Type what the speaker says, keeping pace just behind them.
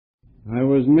I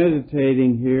was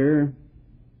meditating here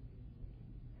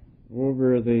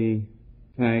over the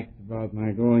fact about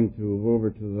my going over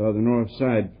to the other north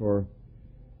side for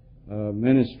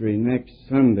ministry next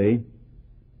Sunday.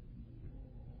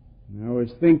 And I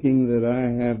was thinking that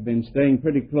I have been staying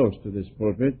pretty close to this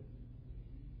pulpit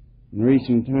in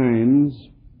recent times,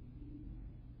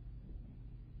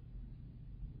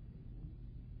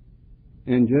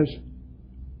 and just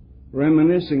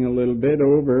reminiscing a little bit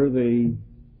over the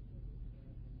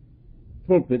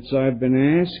pulpits I've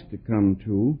been asked to come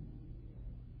to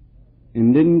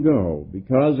and didn't go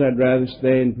because I'd rather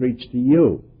stay and preach to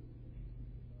you.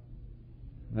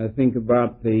 I think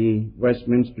about the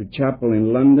Westminster Chapel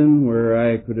in London,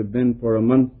 where I could have been for a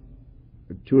month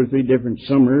or 2 or 3 different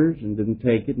summers and didn't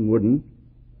take it and wouldn't.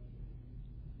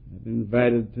 I've been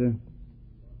invited to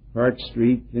Hart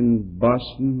Street in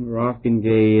Boston, where Rockin'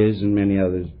 Gay is, and many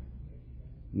others.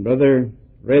 And Brother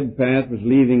Redpath was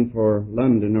leaving for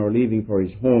London, or leaving for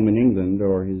his home in England,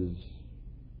 or his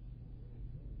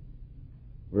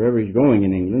wherever he's going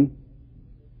in England.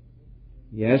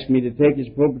 He asked me to take his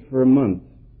pulpit for a month.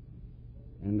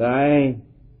 And I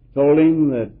told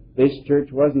him that this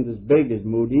church wasn't as big as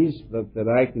Moody's, but that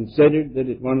I considered that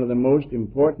it's one of the most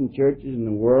important churches in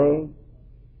the world,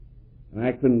 and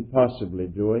I couldn't possibly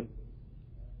do it.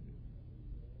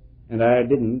 And I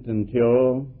didn't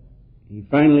until he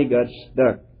finally got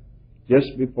stuck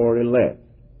just before he left.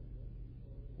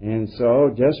 And so,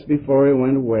 just before he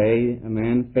went away, a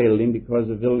man failed him because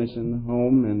of illness in the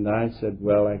home, and I said,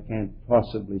 well, I can't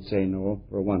possibly say no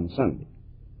for one Sunday.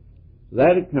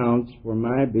 That accounts for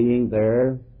my being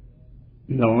there.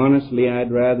 Though honestly, I'd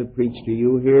rather preach to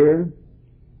you here,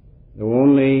 though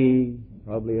only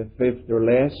probably a fifth or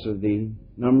less of the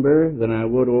number than I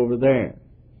would over there.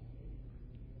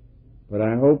 But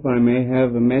I hope I may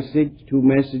have a message, 2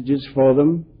 messages for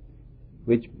them,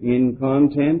 which in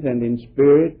content and in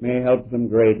spirit may help them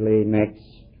greatly next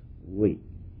week.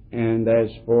 And as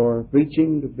for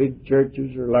preaching to big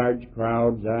churches or large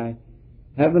crowds, I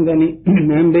haven't any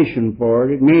ambition for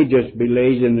it. It may just be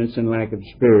laziness and lack of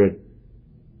spirit,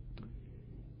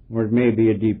 or it may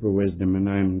be a deeper wisdom, and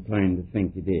I'm inclined to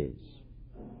think it is.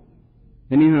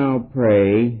 Anyhow,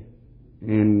 pray,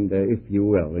 and if you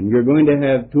will. And you're going to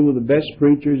have 2 of the best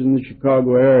preachers in the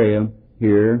Chicago area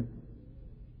here,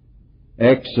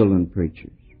 excellent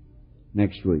preachers,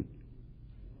 next week.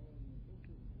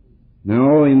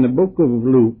 Now, in the book of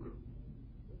Luke,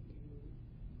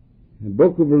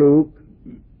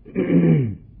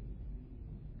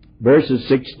 verses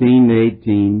 16 to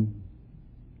 18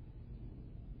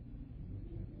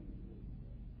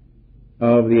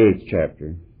 of the 8th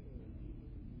chapter.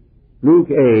 Luke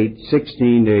 8,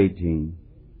 16 to 18.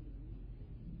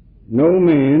 No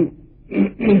man,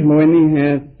 when he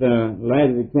hath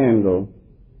lighted a candle,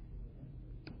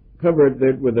 covereth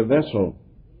it with a vessel,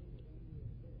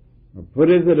 or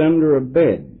putteth it under a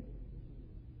bed,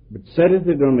 but setteth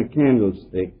it on a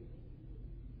candlestick,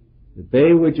 that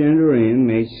they which enter in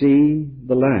may see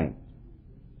the light.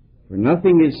 For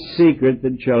nothing is secret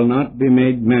that shall not be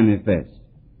made manifest,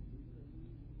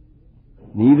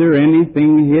 neither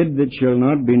anything hid that shall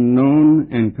not be known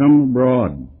and come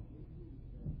abroad.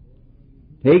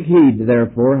 Take heed,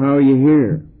 therefore, how ye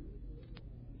hear.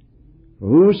 For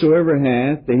whosoever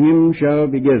hath, to him shall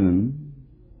be given,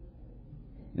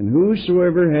 and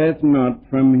whosoever hath not,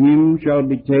 from him shall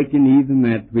be taken even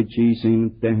that which he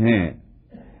seemeth to have.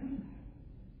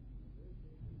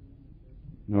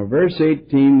 Now, verse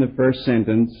 18, the first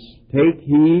sentence, take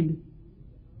heed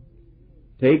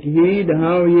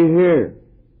how ye hear.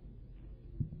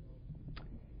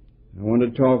 I want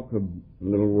to talk a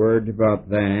little word about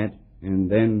that, and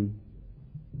then,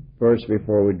 first,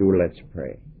 before we do, let's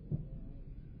pray.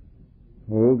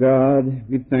 Oh God,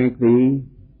 we thank Thee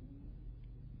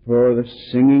for the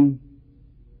singing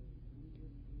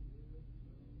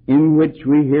in which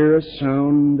we hear a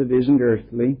sound that isn't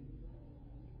earthly.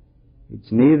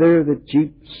 It's neither the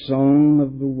cheap song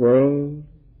of the world,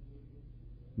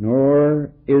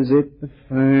 nor is it the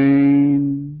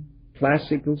fine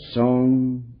classical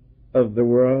song of the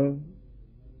world,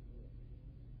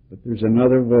 but there's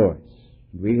another voice.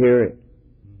 We hear it,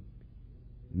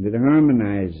 and it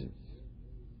harmonizes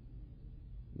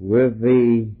with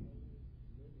the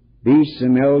beasts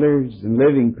and elders and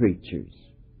living creatures,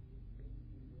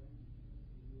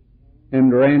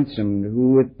 and ransomed,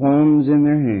 who with palms in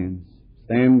their hands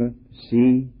stand at the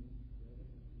sea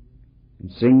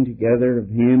and sing together of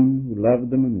Him who loved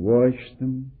them and washed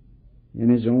them in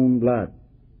His own blood.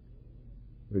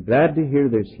 We're glad to hear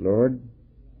this, Lord,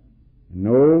 and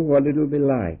know what it'll be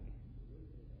like,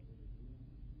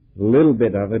 a little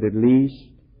bit of it at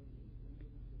least,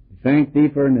 Thank Thee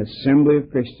for an assembly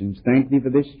of Christians. Thank Thee for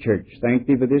this church. Thank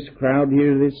Thee for this crowd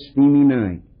here this steamy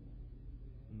night.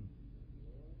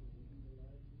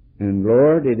 And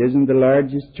Lord, it isn't the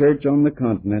largest church on the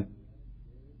continent,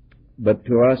 but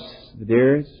to us the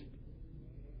dearest,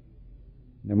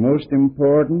 the most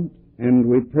important, and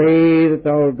we pray that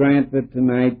Thou will grant that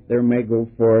tonight there may go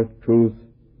forth truth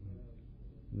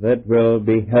that will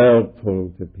be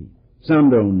helpful to people.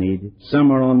 Some don't need it. Some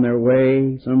are on their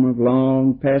way. Some have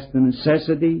long past the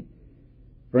necessity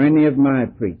for any of my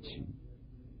preaching.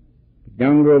 But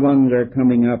younger ones are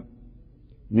coming up.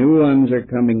 New ones are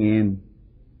coming in.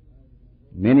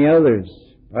 Many others,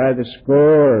 by the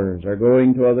scores, are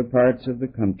going to other parts of the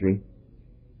country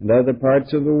and other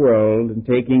parts of the world and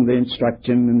taking the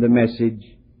instruction and the message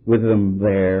with them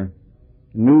there.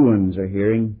 New ones are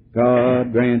hearing.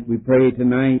 God grant, we pray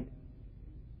tonight,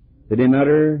 that in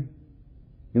utter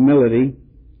humility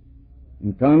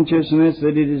and consciousness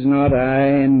that it is not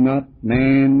I and not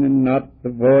man and not the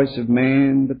voice of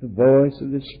man, but the voice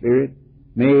of the Spirit,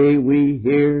 may we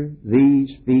hear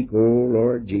Thee speak, O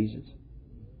Lord Jesus.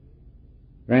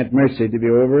 Grant mercy to be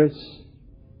over us.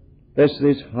 Bless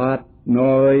this hot,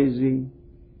 noisy,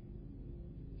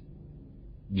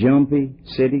 jumpy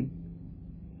city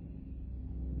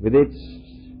with its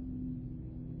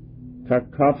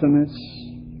cacophonous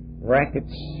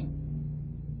rackets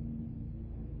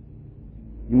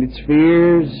and its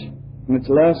fears and its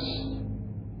lusts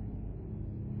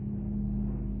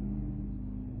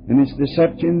and its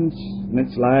deceptions and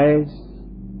its lies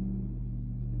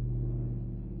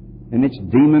and its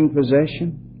demon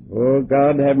possession. Oh,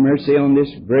 God, have mercy on this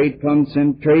great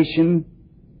concentration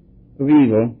of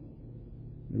evil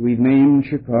that we've named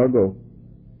Chicago.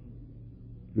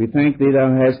 We thank Thee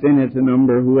Thou hast in it a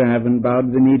number who haven't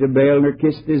bowed the knee to Baal nor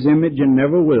kissed His image and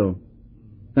never will.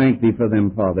 Thank Thee for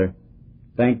them, Father.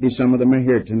 Thank Thee some of them are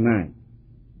here tonight.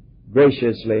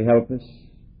 Graciously help us.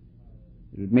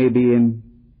 It may be in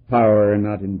power and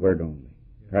not in word only.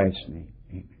 In Christ's name,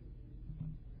 amen.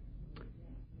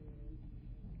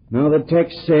 Now the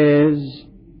text says,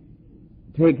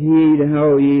 take heed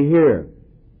how ye hear.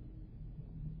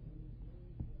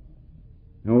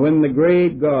 Now when the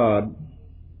great God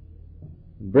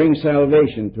brings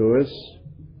salvation to us,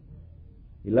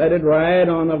 He let it ride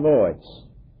on a voice.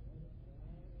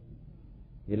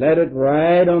 He let it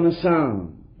ride on a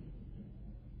sound.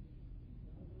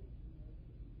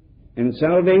 And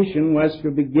salvation was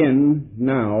to begin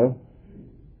now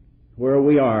where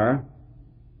we are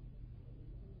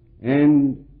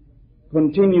and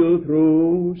continue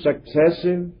through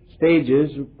successive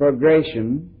stages of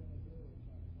progression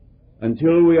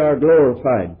until we are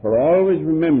glorified. For always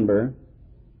remember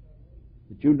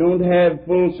that you don't have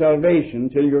full salvation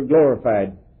till you're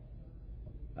glorified.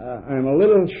 I'm a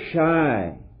little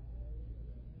shy.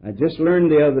 I just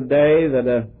learned the other day that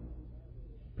a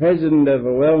president of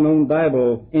a well-known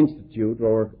Bible institute,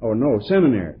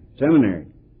 seminary,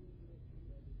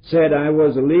 said I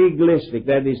was a legalistic,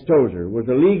 that is Tozer, was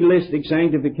a legalistic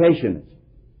sanctificationist.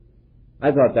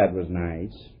 I thought that was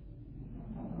nice.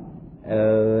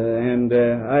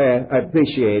 I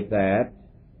appreciate that.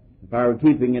 If I were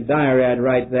keeping a diary, I'd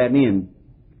write that in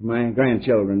for my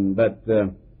grandchildren. But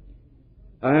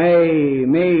I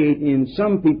may, in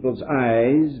some people's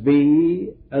eyes, be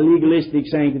a legalistic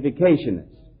sanctificationist.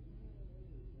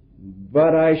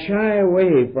 But I shy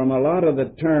away from a lot of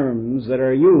the terms that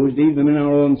are used even in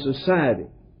our own society.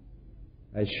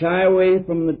 I shy away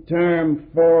from the term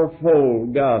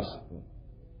fourfold gospel.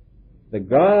 The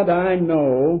God I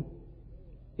know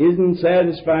isn't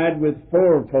satisfied with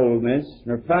fourfoldness,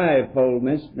 nor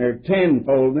fivefoldness, nor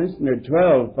tenfoldness, nor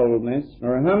twelvefoldness,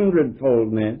 nor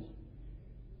 100-foldness,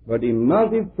 but He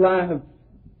multiplies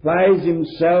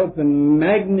Himself and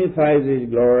magnifies His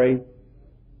glory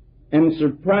and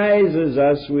surprises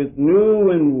us with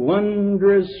new and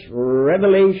wondrous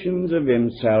revelations of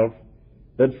Himself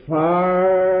that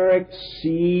far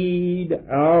exceed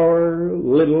our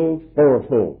little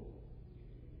fourfold.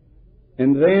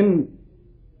 And then,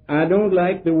 I don't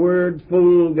like the word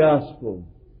full gospel.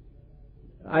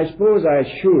 I suppose I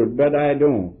should, but I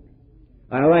don't.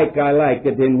 I like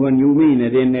it in when you mean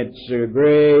it in its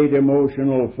great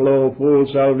emotional flow, full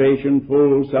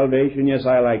salvation. Yes,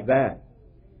 I like that.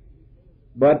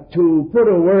 But to put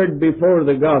a word before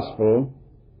the gospel,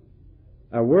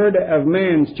 a word of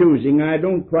man's choosing, I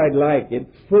don't quite like it,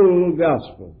 full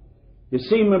gospel. You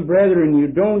see, my brethren, you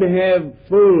don't have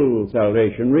full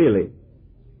salvation, really,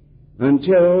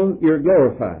 until you're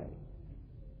glorified.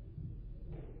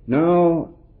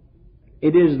 Now,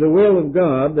 it is the will of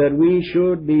God that we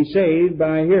should be saved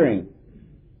by hearing.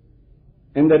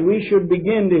 and that we should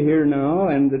begin to hear now,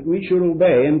 and that we should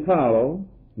obey and follow,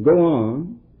 go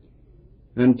on,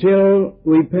 until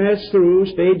we pass through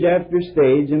stage after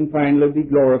stage and finally be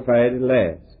glorified at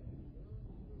last.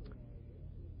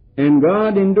 And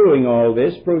God, in doing all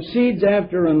this, proceeds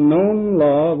after a known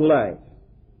law of life.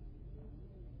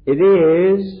 It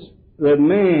is that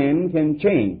man can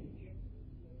change.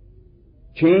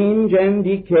 Change and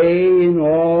decay in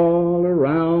all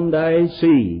around I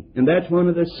see. And that's one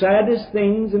of the saddest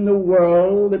things in the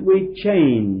world, that we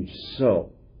change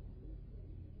so.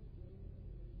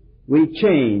 We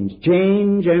change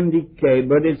and decay,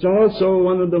 but it's also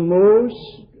one of the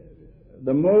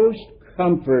most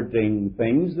comforting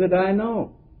things that I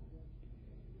know.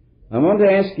 I want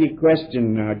to ask you a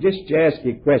question now, just to ask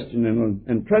you a question,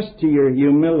 and trust to your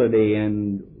humility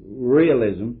and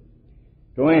realism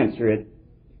to answer it.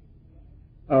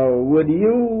 Would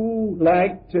you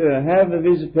like to have a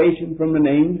visitation from an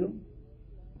angel?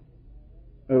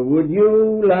 Would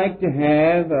you like to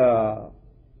have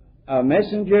a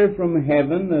messenger from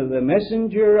heaven, the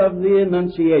messenger of the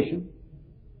Annunciation,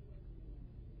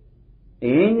 the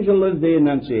angel of the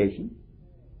Annunciation,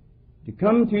 to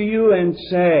come to you and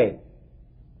say,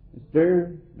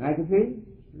 Mr. McAfee,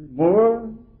 Mr.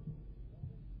 Moore,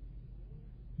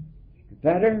 Mr.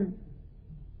 Tatter,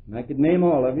 and I could name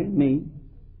all of you, me,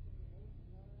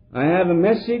 I have a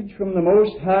message from the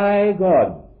Most High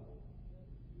God.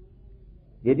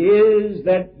 It is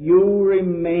that you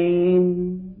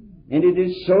remain, and it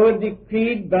is so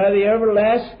decreed by the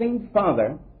everlasting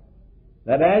Father,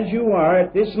 that as you are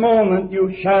at this moment,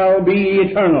 you shall be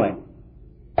eternally.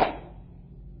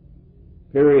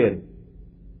 Period.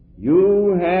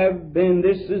 You have been,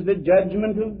 this is the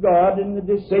judgment of God and the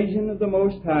decision of the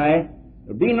Most High.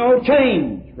 There will be no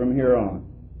change from here on.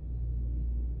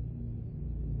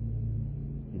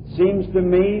 It seems to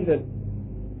me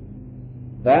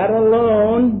that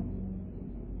alone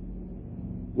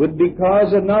would be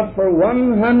cause enough for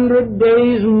 100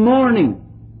 days mourning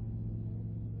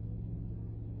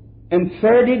and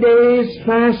 30 days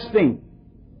fasting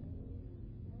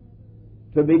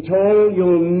to be told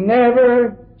you'll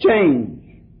never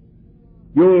change.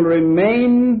 You'll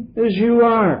remain as you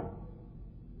are.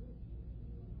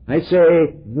 I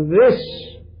say, this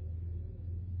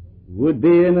would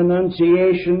be an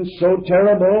annunciation so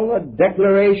terrible, a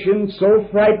declaration so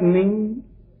frightening,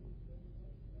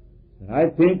 that I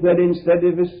think that instead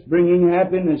of us bringing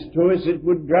happiness to us, it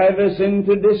would drive us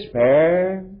into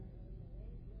despair.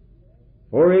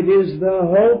 For it is the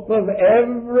hope of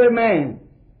every man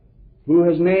who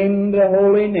has named the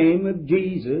holy name of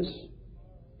Jesus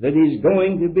that he's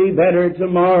going to be better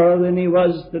tomorrow than he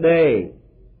was today.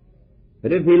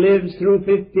 But if he lives through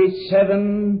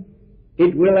 57,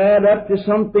 it will add up to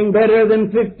something better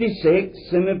than 56,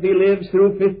 and if he lives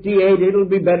through 58, it'll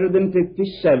be better than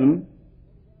 57.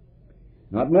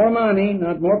 Not more money,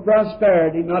 not more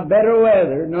prosperity, not better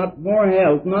weather, not more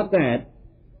health, not that,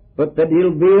 but that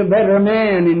he'll be a better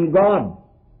man in God.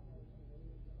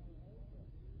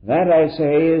 That, I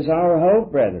say, is our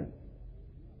hope, brethren,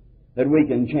 that we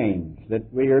can change,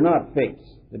 that we are not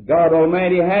fixed, that God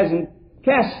Almighty hasn't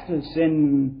cast us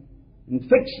in and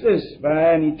fixed us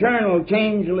by an eternal,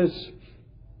 changeless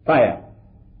fire.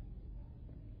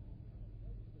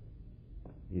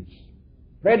 It's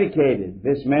predicated,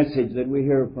 this message that we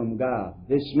hear from God,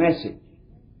 this message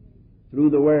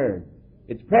through the Word.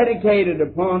 It's predicated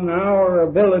upon our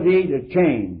ability to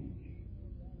change.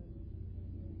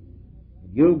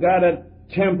 You've got a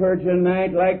temper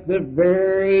tonight like the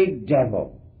very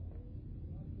devil.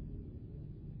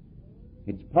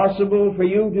 It's possible for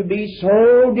you to be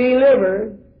so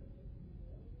delivered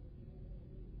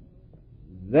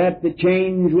that the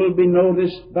change will be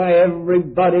noticed by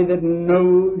everybody that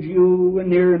knows you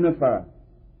near and afar.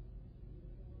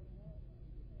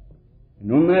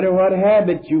 No matter what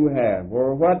habits you have,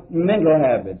 or what mental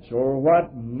habits, or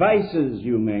what vices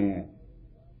you may have,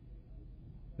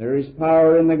 there is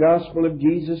power in the gospel of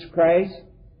Jesus Christ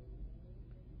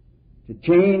to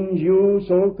change you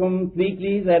so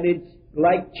completely that it's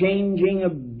like changing a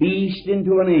beast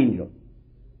into an angel.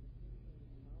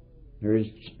 There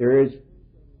is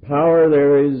power,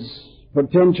 there is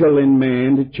potential in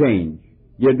man to change.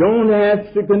 You don't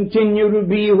have to continue to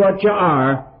be what you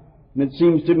are. And it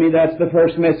seems to me that's the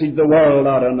first message the world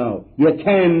ought to know. You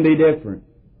can be different.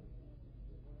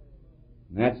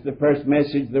 And that's the first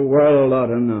message the world ought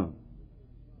to know.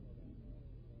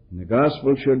 And the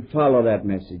gospel should follow that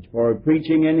message. For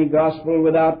preaching any gospel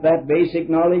without that basic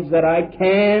knowledge that I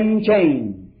can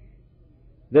change,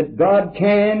 that God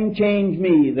can change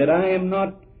me, that I am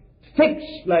not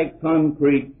fixed like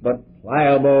concrete, but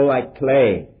pliable like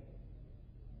clay,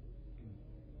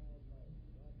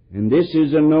 And this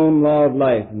is a known law of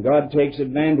life, and God takes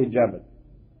advantage of it.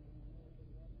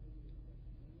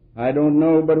 I don't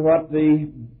know but what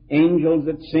the angels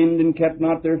that sinned and kept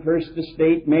not their first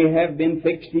estate may have been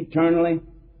fixed eternally,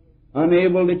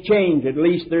 unable to change. At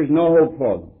least there's no hope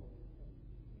for them.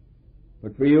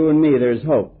 But for you and me, there's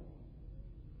hope.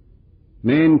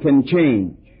 Man can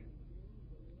change.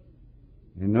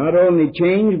 And not only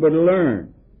change, but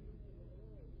learn.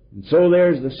 And so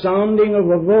there's the sounding of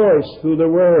a voice through the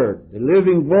Word, the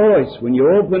living voice when you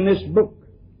open this book.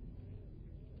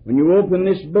 When you open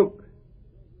this book,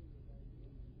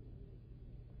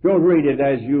 don't read it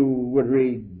as you would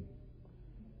read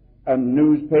a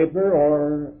newspaper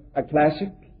or a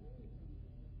classic.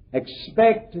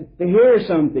 Expect to hear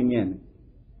something in it.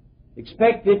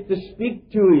 Expect it to speak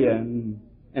to you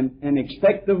and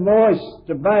expect the voice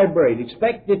to vibrate.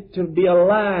 Expect it to be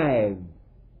alive.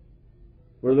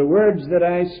 For the words that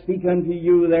I speak unto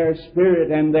you, they are spirit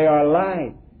and they are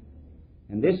life.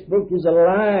 And this book is a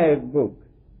live book.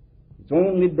 It's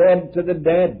only dead to the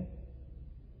dead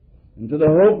and to the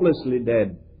hopelessly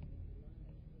dead.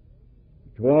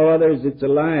 To all others, it's a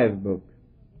live book.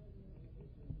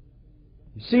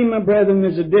 You see, my brethren,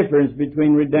 there's a difference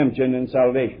between redemption and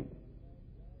salvation.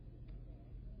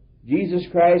 Jesus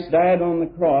Christ died on the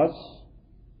cross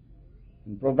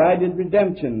and provided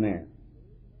redemption there.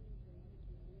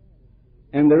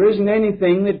 And there isn't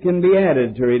anything that can be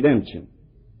added to redemption.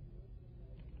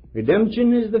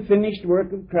 Redemption is the finished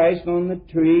work of Christ on the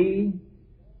tree.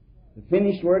 The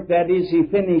finished work, that is, He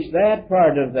finished that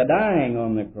part of the dying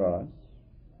on the cross.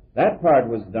 That part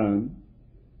was done.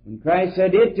 When Christ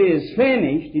said, "It is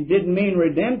finished," He didn't mean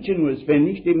redemption was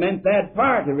finished. He meant that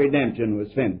part of redemption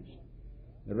was finished.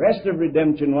 The rest of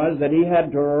redemption was that He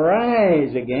had to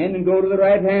rise again and go to the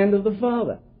right hand of the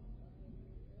Father.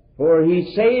 For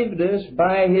He saved us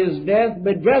by His death,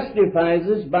 but justifies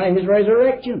us by His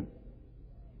resurrection.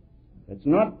 Let's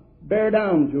not bear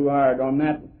down too hard on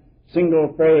that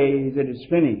single phrase, "it is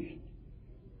finished."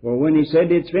 For when He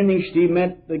said it's finished, He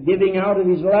meant the giving out of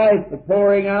His life, the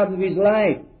pouring out of His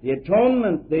life, the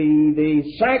atonement, the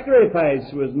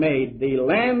sacrifice was made, the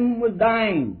Lamb was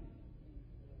dying.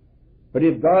 But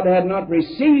if God had not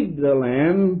received the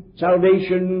Lamb,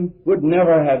 salvation would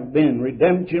never have been.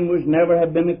 Redemption would never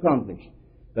have been accomplished.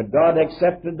 But God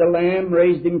accepted the Lamb,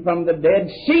 raised Him from the dead,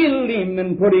 sealed Him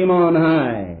and put Him on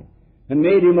high, and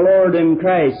made Him Lord in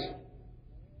Christ,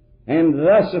 and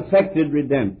thus effected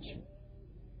redemption.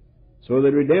 So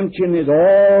that redemption is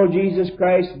all Jesus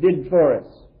Christ did for us.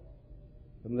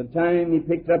 From the time He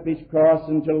picked up His cross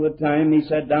until the time He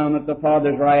sat down at the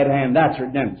Father's right hand, that's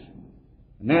redemption.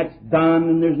 And that's done,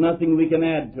 and there's nothing we can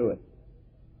add to it.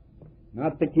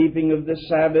 Not the keeping of the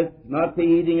Sabbath, not the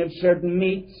eating of certain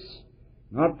meats,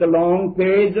 not the long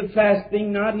periods of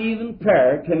fasting, not even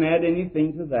prayer can add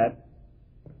anything to that.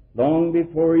 Long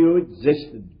before you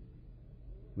existed,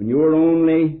 when you were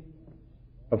only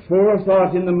a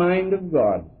forethought in the mind of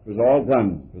God, it was all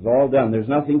done. It was all done. There's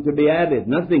nothing to be added.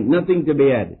 Nothing to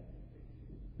be added.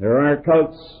 There are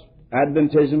cults,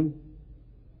 Adventism,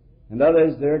 and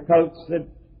others. There are cults that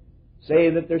say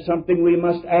that there's something we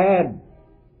must add.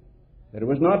 That it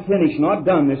was not finished, not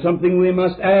done. There's something we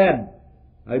must add.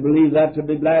 I believe that to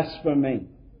be blasphemy.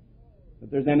 That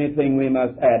there's anything we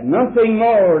must add. Nothing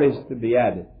more is to be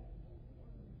added.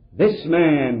 This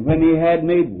man, when He had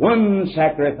made one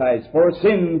sacrifice for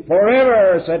sin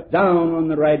forever, sat down on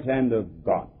the right hand of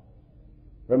God,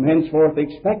 from henceforth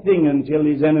expecting until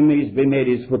His enemies be made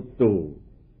His footstool.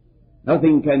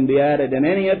 Nothing can be added, and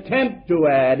any attempt to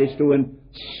add is to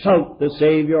insult the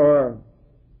Savior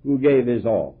who gave His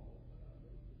all.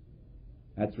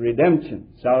 That's redemption.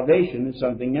 Salvation is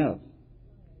something else.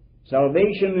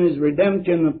 Salvation is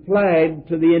redemption applied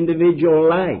to the individual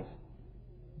life.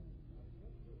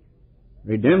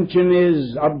 Redemption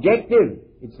is objective.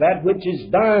 It's that which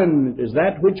is done. It is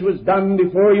that which was done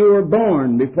before you were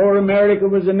born, before America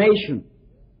was a nation,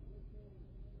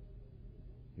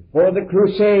 before the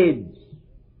Crusades,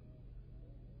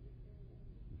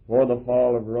 before the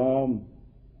fall of Rome.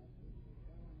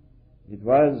 It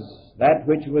was that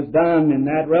which was done in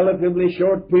that relatively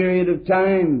short period of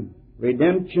time.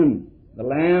 Redemption. The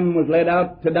Lamb was led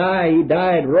out to die. He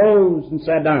died, rose, and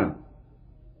sat down.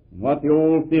 And what the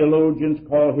old theologians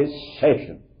call His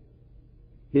session,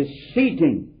 His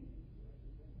seating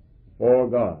before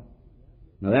God.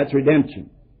 Now that's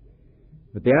redemption.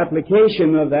 But the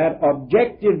application of that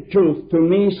objective truth to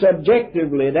me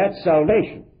subjectively, that's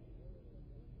salvation.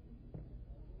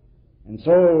 And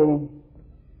so,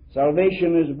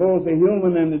 salvation is both a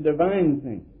human and a divine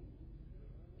thing.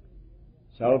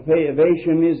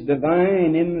 Salvation is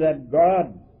divine in that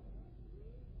God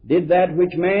did that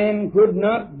which man could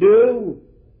not do.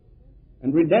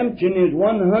 And redemption is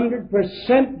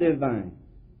 100% divine.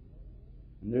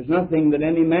 And there's nothing that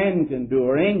any man can do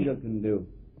or angel can do.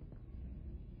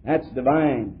 That's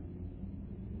divine.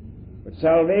 But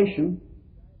salvation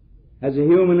has a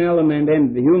human element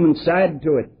and the human side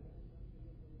to it.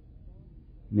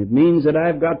 And it means that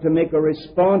I've got to make a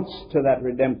response to that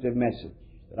redemptive message.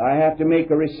 That I have to make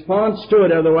a response to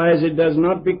it, otherwise it does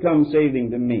not become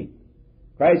saving to me.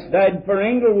 Christ died for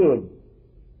Englewood,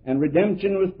 and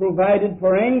redemption was provided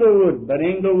for Englewood, but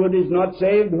Englewood is not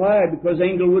saved. Why? Because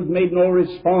Englewood made no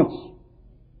response.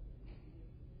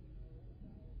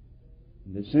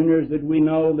 The sinners that we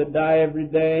know that die every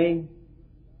day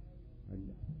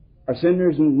are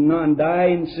sinners and die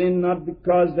in sin not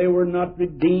because they were not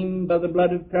redeemed by the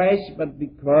blood of Christ, but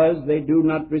because they do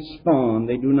not respond,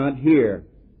 they do not hear.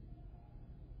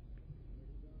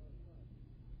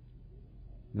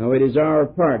 Now it is our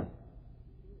part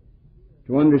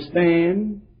to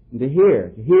understand and to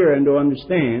hear and to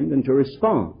understand and to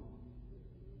respond.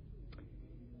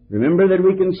 Remember that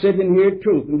we can sit and hear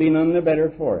truth and be none the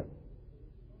better for it.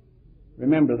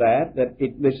 Remember that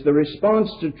it's the response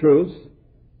to truth.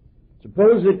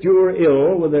 Suppose that you are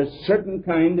ill with a certain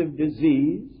kind of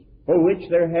disease for which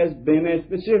there has been a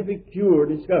specific cure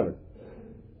discovered.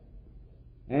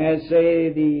 As, say,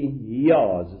 the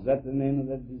yaws. Is that the name of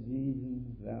that disease in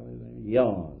the valley there?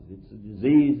 Yaws. It's a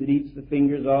disease that eats the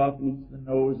fingers off and eats the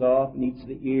nose off and eats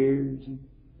the ears.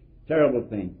 Terrible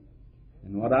thing.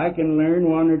 And what I can learn,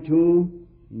 1 or 2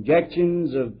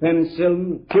 injections of penicillin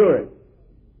will cure it.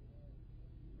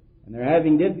 And they're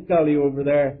having difficulty over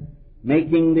there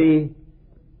making the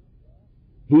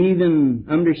heathen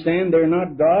understand they're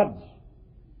not gods.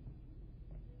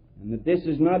 And that this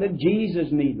is not a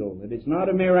Jesus needle, that it's not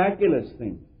a miraculous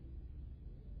thing.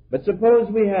 But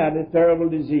suppose we had a terrible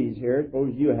disease here,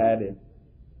 suppose you had it,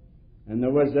 and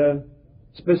there was a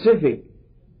specific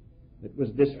that was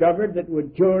discovered that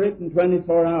would cure it in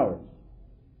 24 hours.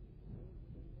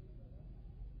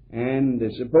 And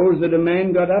suppose that a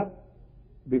man got up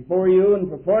before you and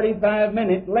for 45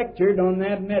 minutes lectured on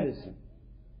that medicine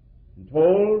and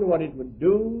told what it would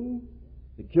do,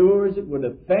 the cures it would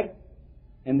effect,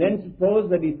 and then suppose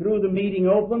that he threw the meeting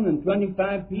open and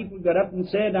 25 people got up and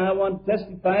said, I want to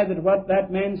testify that what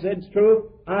that man said is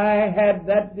true. I had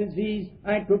that disease.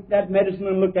 I took that medicine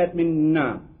and look at me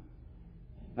now.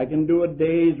 I can do a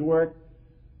day's work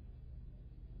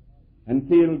and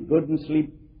feel good and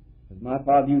sleep, as my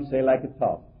father used to say, like a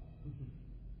top.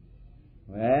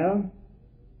 Well,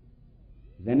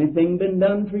 has anything been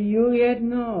done for you yet?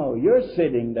 No. You're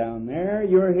sitting down there.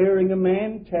 You're hearing a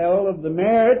man tell of the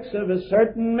merits of a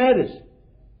certain medicine.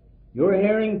 You're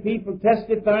hearing people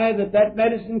testify that that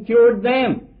medicine cured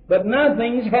them. But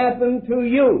nothing's happened to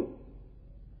you.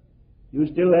 You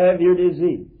still have your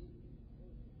disease.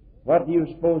 What are you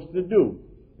supposed to do?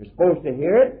 You're supposed to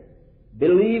hear it,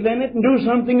 believe in it, and do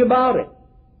something about it.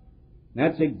 And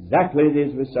that's exactly it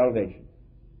is with salvation.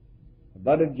 The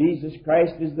blood of Jesus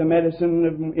Christ is the medicine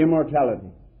of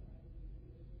immortality.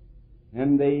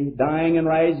 And the dying and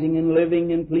rising and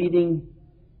living and pleading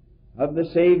of the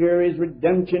Savior is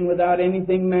redemption without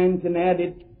anything man can add.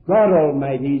 It's God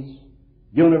Almighty's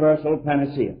universal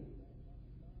panacea.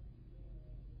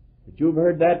 But you've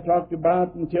heard that talked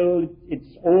about until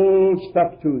it's all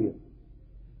stuck to you.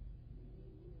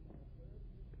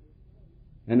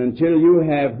 And until you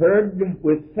have heard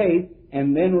with faith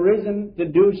and then risen to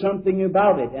do something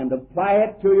about it and apply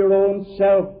it to your own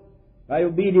self by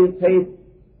obedient faith,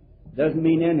 doesn't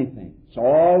mean anything. It's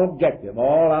all objective,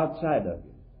 all outside of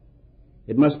you.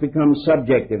 It must become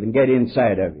subjective and get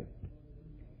inside of you.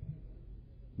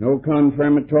 No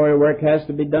confirmatory work has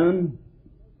to be done.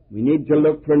 We need to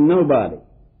look for nobody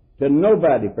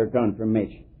for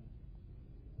confirmation.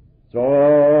 It's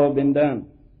all been done.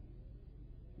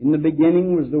 In the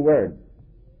beginning was the Word.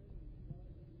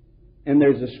 And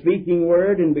there's a speaking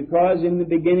Word, and because in the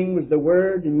beginning was the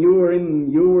Word, and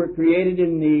you were created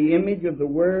in the image of the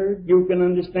Word, you can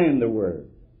understand the Word.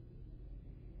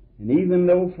 And even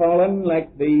though fallen,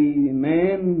 like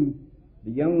the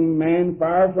young man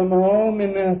far from home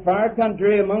in a far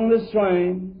country among the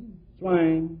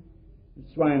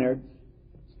swineherds,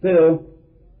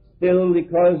 still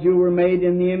because you were made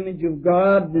in the image of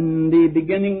God, and the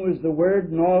beginning was the Word,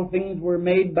 and all things were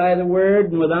made by the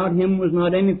Word, and without Him was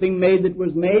not anything made that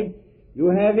was made,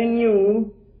 you have in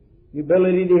you the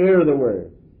ability to hear the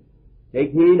Word.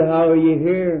 Take heed how you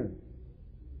hear.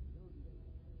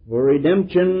 For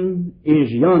redemption is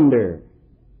yonder.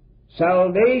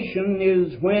 Salvation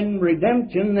is when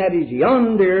redemption that is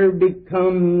yonder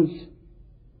becomes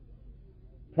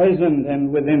present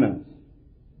and within us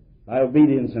by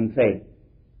obedience and faith.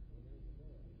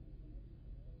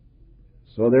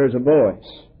 So there's a voice,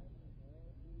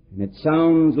 and it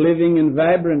sounds living and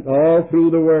vibrant all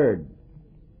through the Word.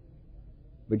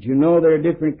 But you know there are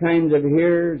different kinds of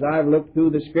hearers. I've looked through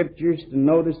the Scriptures to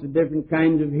notice the different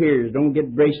kinds of hearers. Don't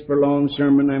get braced for a long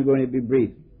sermon. I'm going to be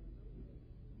brief.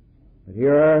 But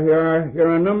here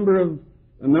are a number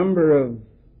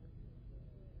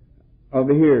of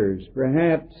hearers.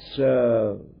 Perhaps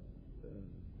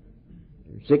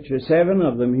 6 or 7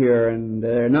 of them here, and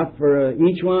enough for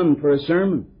each one for a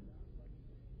sermon.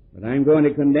 But I'm going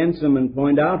to condense them and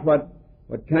point out what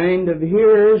kind of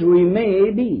hearers we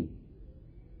may be.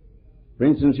 For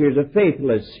instance, here's a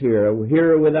faithless hearer, a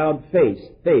hearer without faith.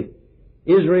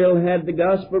 Israel had the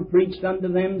gospel preached unto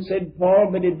them, said Paul,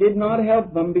 but it did not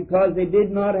help them because they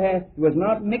did not have, it was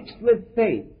not mixed with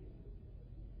faith.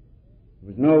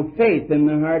 There was no faith in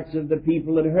the hearts of the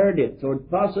people that heard it. So it's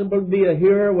possible to be a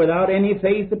hearer without any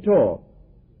faith at all.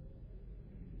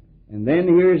 And then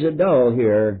here's a dull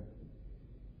hearer.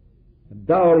 A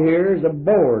dull hearer is a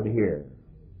bored hearer.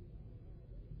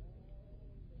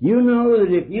 You know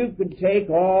that if you could take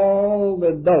all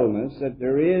the dullness that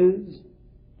there is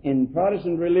in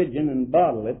Protestant religion and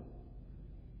bottle it,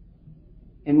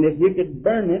 and if you could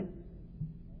burn it,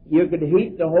 you could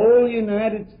heat the whole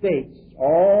United States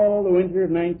all the winter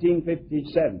of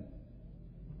 1957.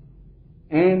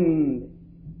 And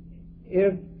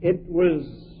if it was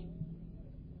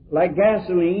like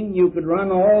gasoline, you could run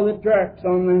all the trucks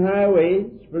on the highways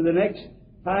for the next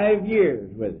 5 years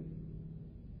with it.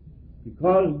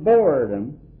 Because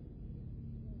boredom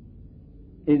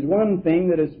is one thing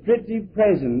that is pretty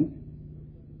present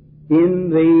in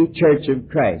the Church of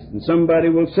Christ. And somebody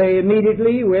will say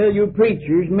immediately, well, you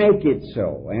preachers make it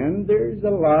so. And there's a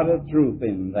lot of truth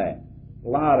in that. A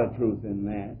lot of truth in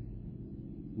that.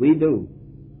 We do.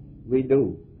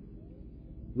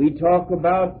 We talk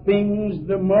about things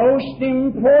the most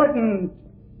important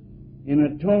in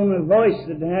a tone of voice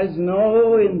that has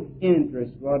no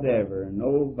interest whatever,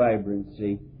 no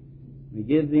vibrancy. We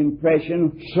give the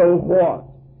impression, so what?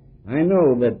 I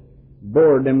know that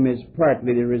boredom is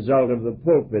partly the result of the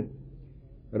pulpit,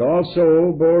 but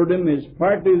also boredom is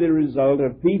partly the result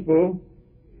of people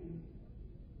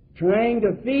trying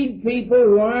to feed people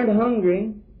who aren't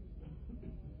hungry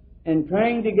and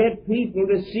trying to get people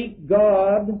to seek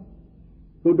God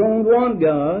who don't want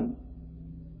God,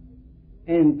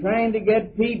 and trying to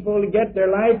get people to get their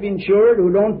life insured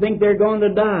who don't think they're going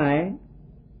to die,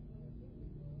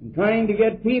 and trying to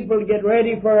get people to get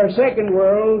ready for a second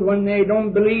world when they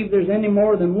don't believe there's any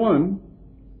more than one.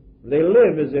 They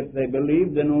live as if they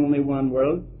believed in only one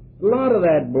world. A lot of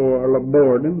that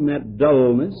boredom, that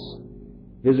dullness,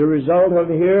 is a result of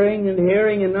hearing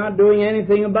and not doing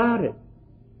anything about it.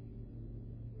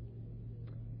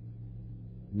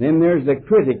 Then there's the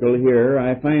critical hearer.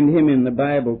 I find him in the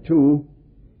Bible too.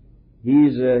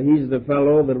 He's the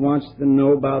fellow that wants to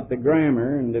know about the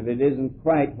grammar, and if it isn't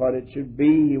quite what it should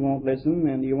be, he won't listen.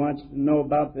 And he wants to know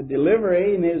about the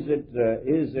delivery, and is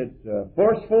it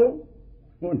forceful?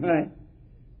 When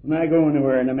I go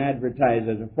anywhere and I'm advertised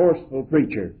as a forceful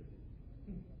preacher,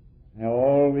 I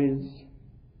always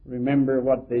remember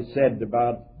what they said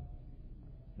about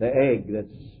the egg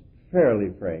that's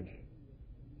fairly fresh.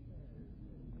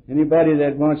 Anybody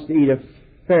that wants to eat a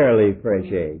fairly fresh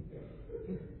egg,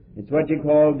 it's what you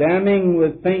call damning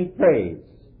with faint praise.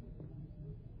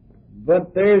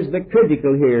 But there's the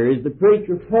critical here. Is the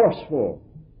preacher forceful?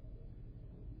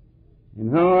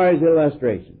 And how are his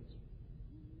illustrations?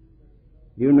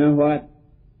 You know what?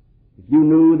 If you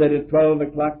knew that at 12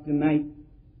 o'clock tonight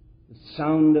the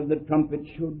sound of the trumpet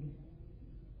should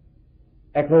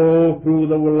echo through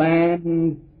the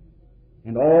land,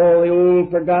 and all the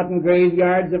old forgotten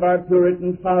graveyards of our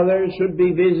Puritan fathers should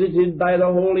be visited by the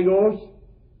Holy Ghost,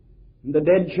 and the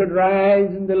dead should rise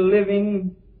and the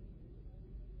living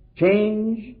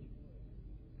change,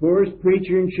 poorest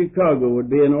preacher in Chicago would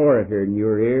be an orator in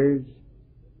your ears.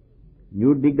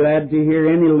 You'd be glad to hear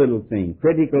any little thing.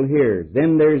 Critical hearers.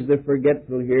 Then there's the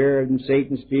forgetful hearer, and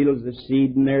Satan steals the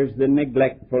seed, and there's the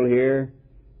neglectful hearer,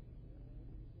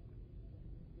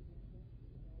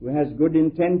 who has good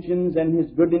intentions, and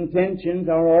his good intentions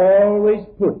are always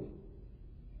put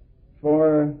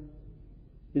for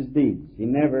his deeds.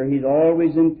 He's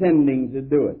always intending to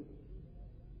do it.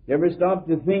 You ever stop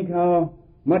to think how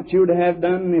much you'd have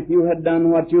done if you had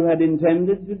done what you had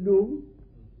intended to do?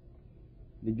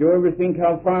 Did you ever think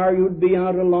how far you'd be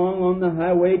out along on the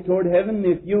highway toward heaven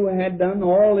if you had done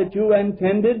all that you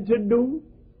intended to do?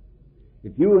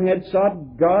 If you had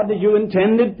sought God as you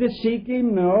intended to seek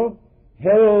Him? No.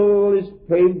 Hell is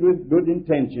paved with good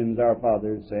intentions, our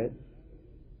fathers said.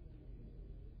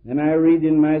 Then I read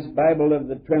in my Bible of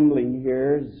the trembling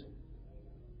years,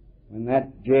 when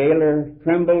that jailer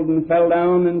trembled and fell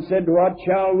down and said, "What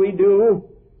shall we do?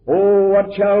 Oh,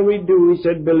 what shall we do?" He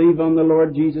said, "Believe on the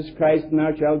Lord Jesus Christ and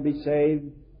thou shalt be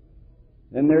saved."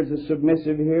 Then there's a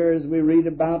submissive here, as we read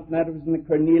about, and that was in the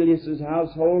Cornelius'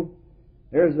 household.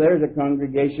 There's a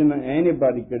congregation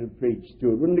anybody could have preached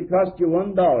to. It wouldn't have cost you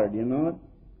 $1, do you know it?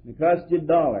 It cost you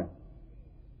 $1.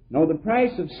 No, the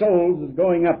price of souls is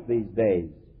going up these days.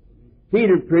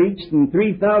 Peter preached and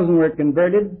 3,000 were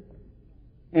converted,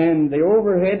 and the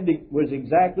overhead was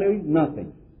exactly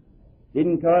nothing.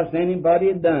 Didn't cost anybody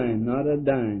a dime, not a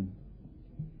dime.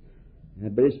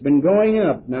 But it's been going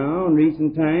up now in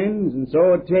recent times, and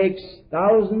so it takes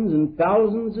thousands and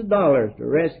thousands of dollars to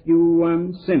rescue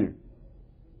one sinner.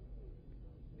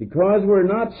 Because we're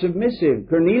not submissive.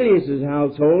 Cornelius'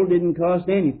 household didn't cost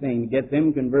anything to get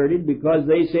them converted, because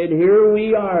they said, "Here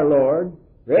we are, Lord,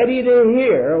 ready to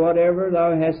hear whatever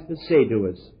thou hast to say to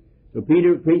us." So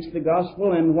Peter preached the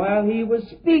gospel, and while he was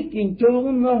speaking to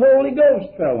them, the Holy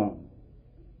Ghost fell on them.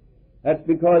 That's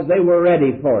because they were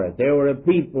ready for it. They were a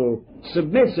people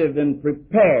submissive and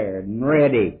prepared and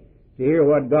ready to hear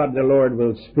what God the Lord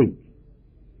will speak.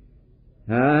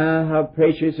 Ah, how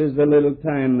precious is the little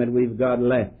time that we've got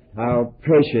left. How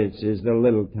precious is the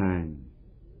little time.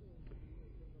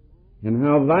 And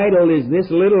how vital is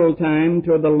this little time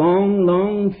to the long,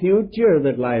 long future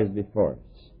that lies before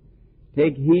us.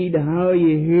 Take heed how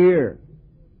you hear.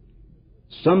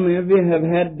 Some of you have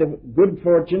had the good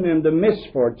fortune and the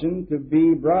misfortune to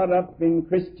be brought up in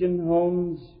Christian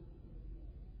homes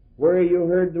where you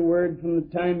heard the Word from the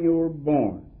time you were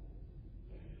born.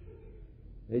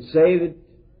 They say that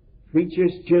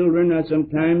preachers' children are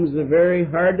sometimes the very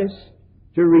hardest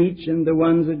to reach and the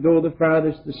ones that go the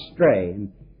farthest astray.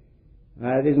 And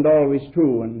it isn't always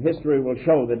true, and history will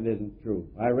show that it isn't true.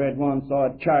 I saw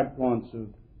a chart once of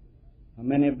how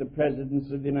many of the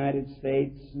presidents of the United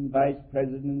States and vice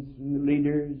presidents and the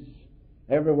leaders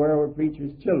everywhere were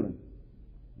preachers' children.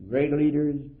 Great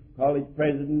leaders, college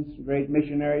presidents, great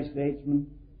missionary statesmen,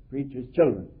 preachers'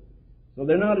 children. So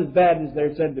they're not as bad as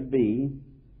they're said to be,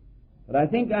 but I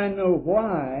think I know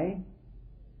why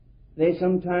they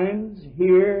sometimes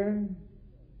hear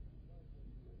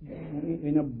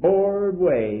in a bored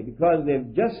way, because they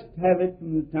just have it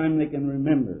from the time they can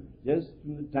remember. Just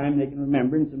from the time they can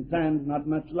remember, and sometimes not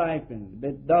much life in it, a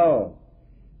bit dull.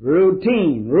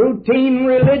 Routine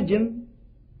religion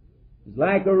is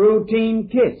like a routine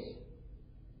kiss.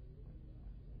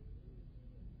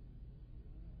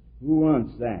 Who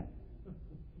wants that?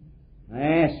 I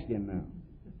ask you now.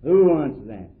 Who wants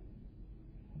that?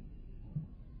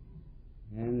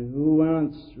 And who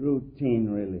wants routine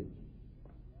religion?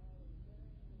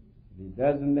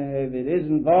 If it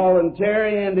isn't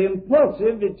voluntary and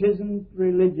impulsive, it isn't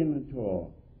religion at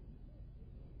all.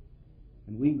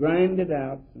 And we grind it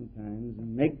out sometimes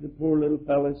and make the poor little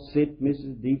fellows sit.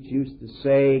 Mrs. Deach used to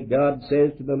say, God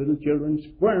says to the little children,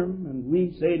 squirm, and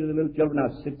we say to the little children,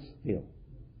 now sit still.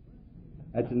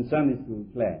 That's in Sunday school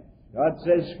class. God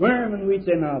says squirm, and we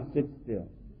say, now sit still.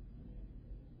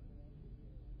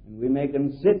 And we make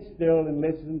them sit still and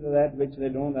listen to that which they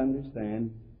don't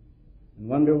understand, and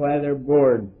wonder why they're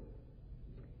bored.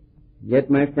 Yet,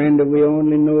 my friend, if we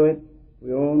only knew it,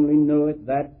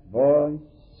 that voice,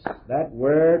 that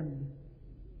word,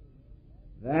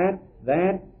 that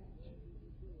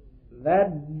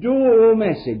dual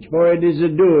message, for it is a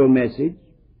dual message.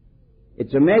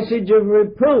 It's a message of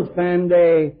reproof and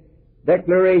a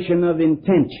declaration of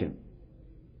intention.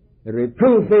 The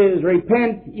reproof is,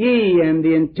 repent ye, and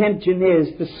the intention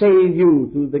is to save you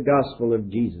through the gospel of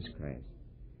Jesus Christ.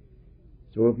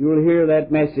 So if you'll hear that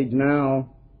message now,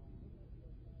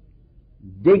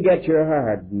 dig at your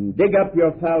heart and dig up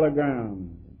your fallow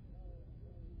ground.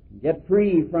 Get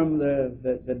free from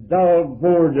the dull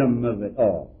boredom of it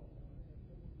all.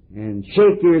 And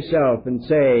shake yourself and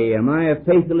say, am I a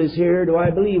faithless hearer? Do I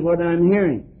believe what I'm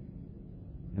hearing?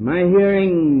 Am I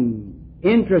hearing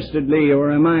interestedly,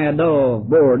 or am I a dull,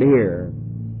 bored hearer?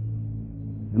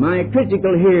 Am I a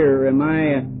critical hearer? Am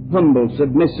I a humble,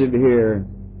 submissive hearer?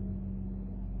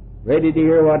 Ready to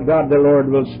hear what God the Lord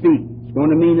will speak. It's going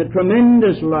to mean a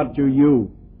tremendous lot to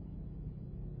you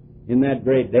in that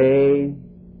great day,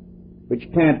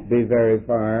 which can't be very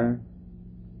far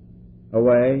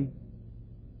away.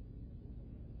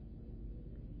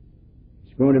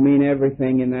 It's going to mean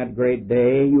everything in that great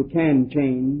day. You can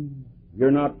change.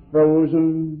 You're not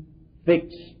frozen,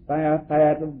 fixed by a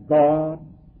thought of God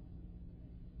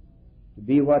to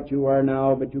be what you are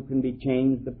now, but you can be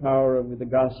changed. The power of the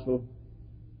gospel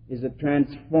is a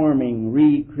transforming,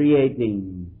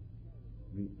 recreating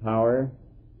power.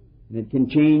 And it can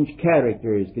change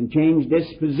characters, can change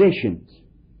dispositions.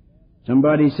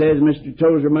 Somebody says, Mr.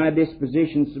 Tozer, my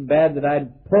disposition's so bad that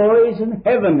I'd poison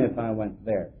heaven if I went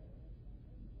there.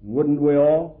 Wouldn't we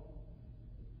all?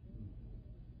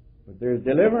 But there's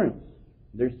deliverance.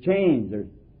 There's change. There's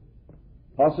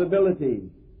possibility.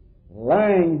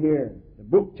 Lying here. The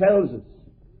book tells us,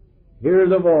 hear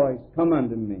the voice, come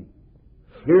unto me.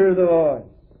 Hear the voice.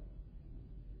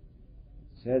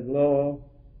 It says, lo,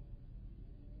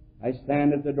 I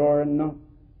stand at the door and knock.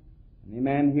 Any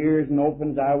man hears and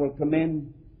opens, I will come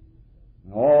in.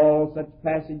 And all such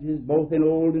passages, both in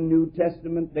Old and New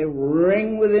Testament, they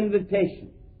ring with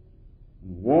invitation.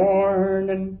 And warn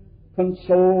and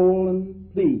console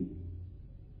and plead.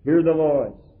 Hear the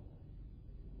voice.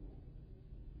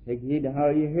 Take heed to how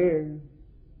you hear.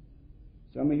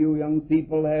 Some of you young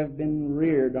people have been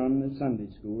reared on the Sunday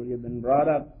school. You've been brought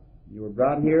up. You were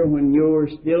brought here when you were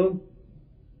still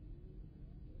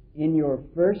in your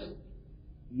first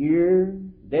year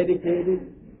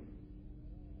dedicated.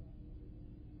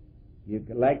 You're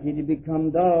likely to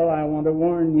become dull. I want to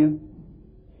warn you.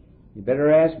 You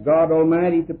better ask God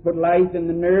Almighty to put life in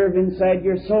the nerve inside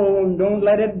your soul and don't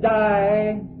let it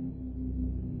die.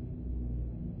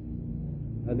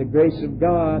 By the grace of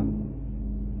God.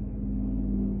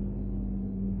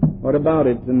 What about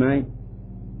it tonight?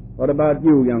 What about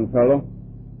you, young fellow?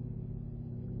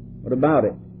 What about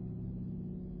it?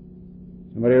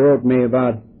 Somebody wrote me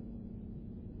about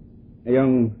a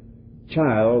young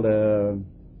child,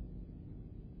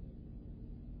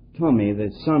 Tommy,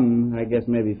 the son, I guess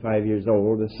maybe 5 years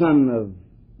old, the son of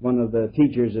one of the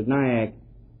teachers at Nyack.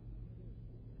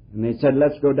 And they said,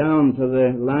 let's go down to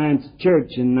the Alliance Church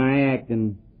in Nyack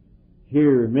and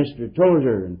hear Mr.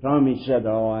 Tozer. And Tommy said,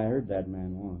 oh, I heard that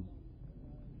man once.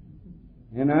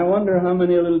 And I wonder how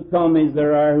many little Tommies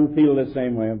there are who feel the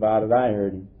same way about it. I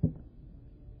heard him.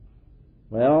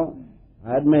 Well,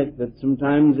 I admit that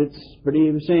sometimes it's pretty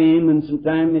the same and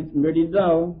sometimes it's pretty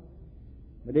dull.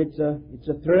 But it's a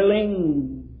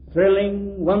thrilling,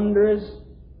 wondrous,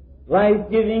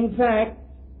 life-giving fact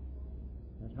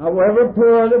that however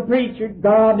poor the preacher,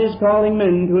 God is calling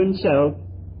men to Himself.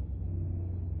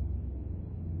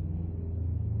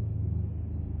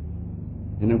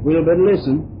 And if we'll but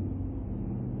listen,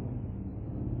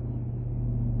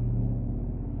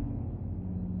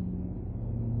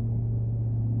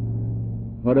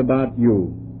 what about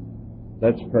you?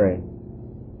 Let's pray.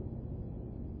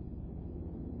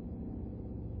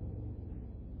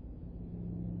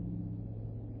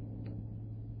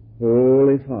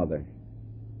 Holy Father,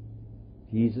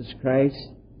 Jesus Christ,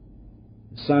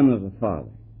 the Son of the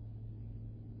Father,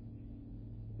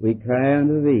 we cry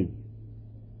unto Thee.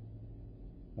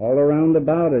 All around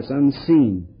about us,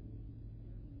 unseen,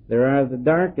 there are the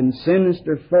dark and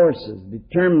sinister forces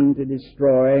determined to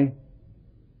destroy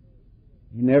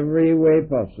in every way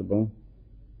possible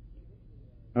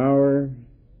our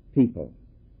people,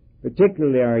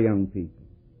 particularly our young people.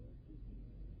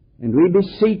 And we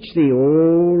beseech Thee,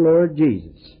 O Lord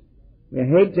Jesus, we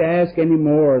hate to ask any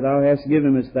more. Thou hast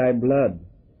given us Thy blood.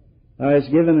 Thou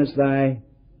hast given us Thy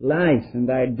life and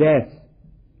Thy death.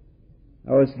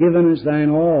 Thou hast given us Thine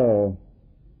all.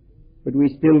 But we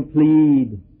still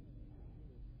plead,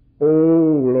 O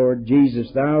Lord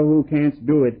Jesus, Thou who canst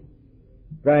do it,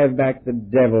 drive back the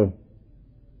devil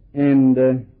and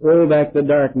roll back the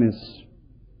darkness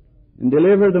and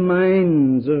deliver the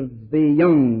minds of the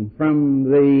young from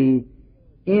the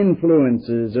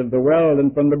influences of the world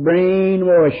and from the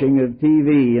brainwashing of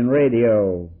TV and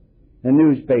radio and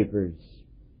newspapers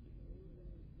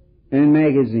and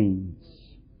magazines.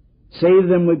 Save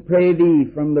them, we pray Thee,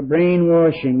 from the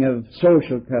brainwashing of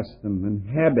social custom and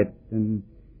habit and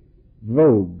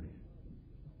vogue.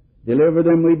 Deliver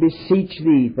them, we beseech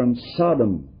Thee, from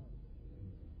Sodom,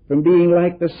 from being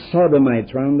like the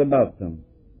Sodomites round about them.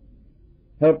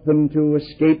 Help them to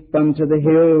escape unto the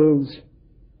hills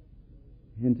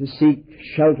and to seek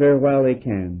shelter while they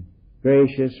can.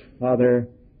 Gracious Father,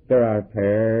 hear our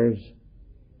prayers.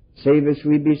 Save us,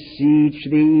 we beseech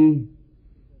Thee,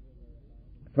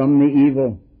 from the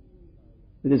evil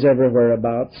that is everywhere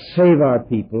about. Save our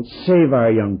people, save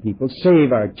our young people,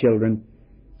 save our children.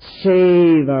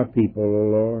 Save our people, O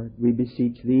Lord, we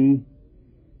beseech Thee.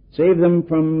 Save them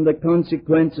from the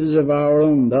consequences of our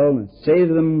own dullness. Save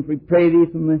them, we pray Thee,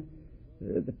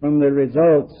 from the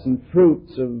results and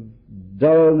fruits of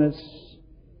dullness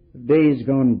of days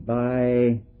gone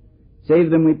by.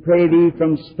 Save them, we pray Thee,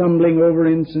 from stumbling over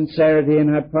insincerity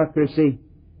and hypocrisy,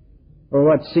 or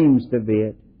what seems to be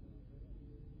it.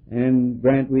 And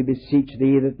grant, we beseech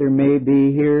Thee, that there may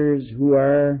be hearers who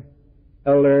are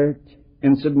alert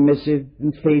and submissive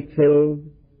and faith-filled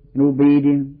and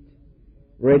obedient,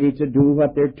 ready to do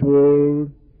what they're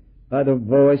told by the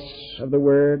voice of the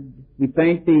Word. We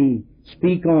thank Thee.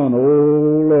 Speak on, O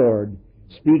Lord.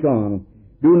 Speak on.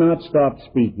 Do not stop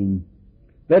speaking.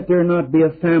 Let there not be a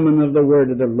famine of the Word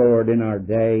of the Lord in our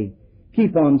day.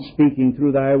 Keep on speaking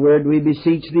through Thy Word, we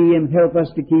beseech Thee, and help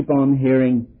us to keep on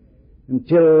hearing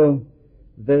until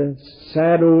the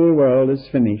sad old world is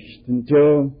finished,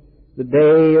 until the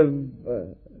day of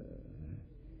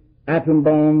atom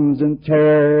bombs and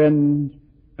terror and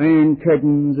iron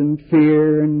curtains and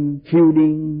fear and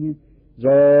feuding is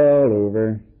all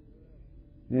over.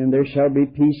 And there shall be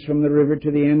peace from the river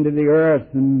to the end of the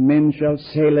earth, and men shall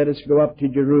say, let us go up to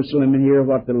Jerusalem and hear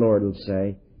what the Lord will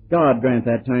say. God grant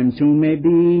that time soon may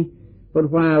be, but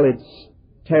while it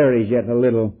tarries yet a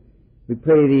little, we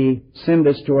pray Thee, send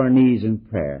us to our knees in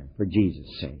prayer for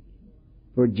Jesus' sake.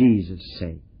 For Jesus'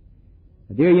 sake.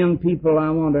 Dear young people, I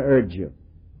want to urge you.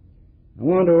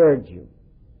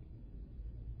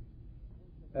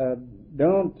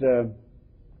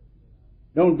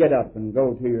 Don't get up and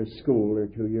go to your school or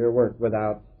to your work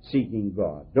without seeking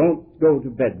God. Don't go to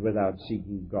bed without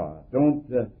seeking God. Don't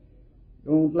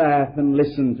laugh and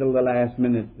listen till the last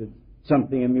minute at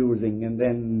something amusing and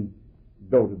then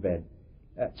go to bed.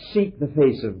 Seek the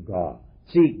face of God.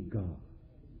 Seek God.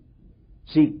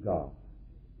 Seek God.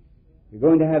 We're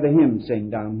going to have a hymn sing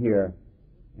down here,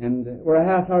 and we're a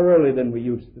half hour earlier than we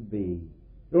used to be.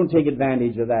 Don't take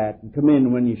advantage of that and come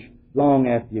in when long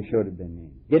after you should have been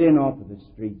in. Get in off of the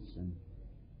streets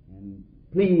and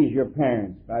please your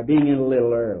parents by being in a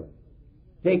little early.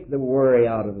 Take the worry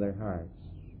out of their hearts,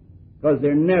 because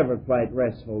they're never quite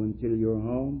restful until you're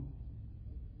home.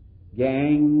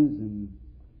 Gangs and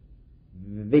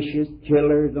vicious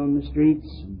killers on the streets,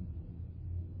 and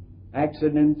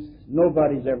accidents.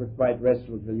 Nobody's ever quite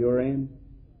restful till you're in.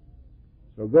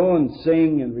 So go and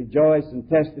sing and rejoice and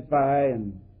testify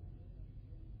and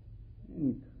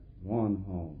go on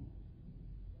home.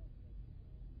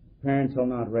 Parents will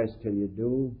not rest till you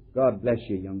do. God bless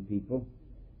you, young people.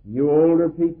 You older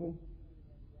people,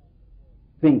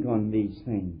 think on these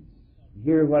things.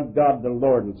 Hear what God the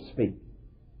Lord will speak.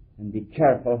 And be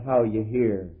careful how you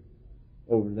hear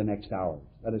over the next hour.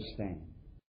 Let us stand.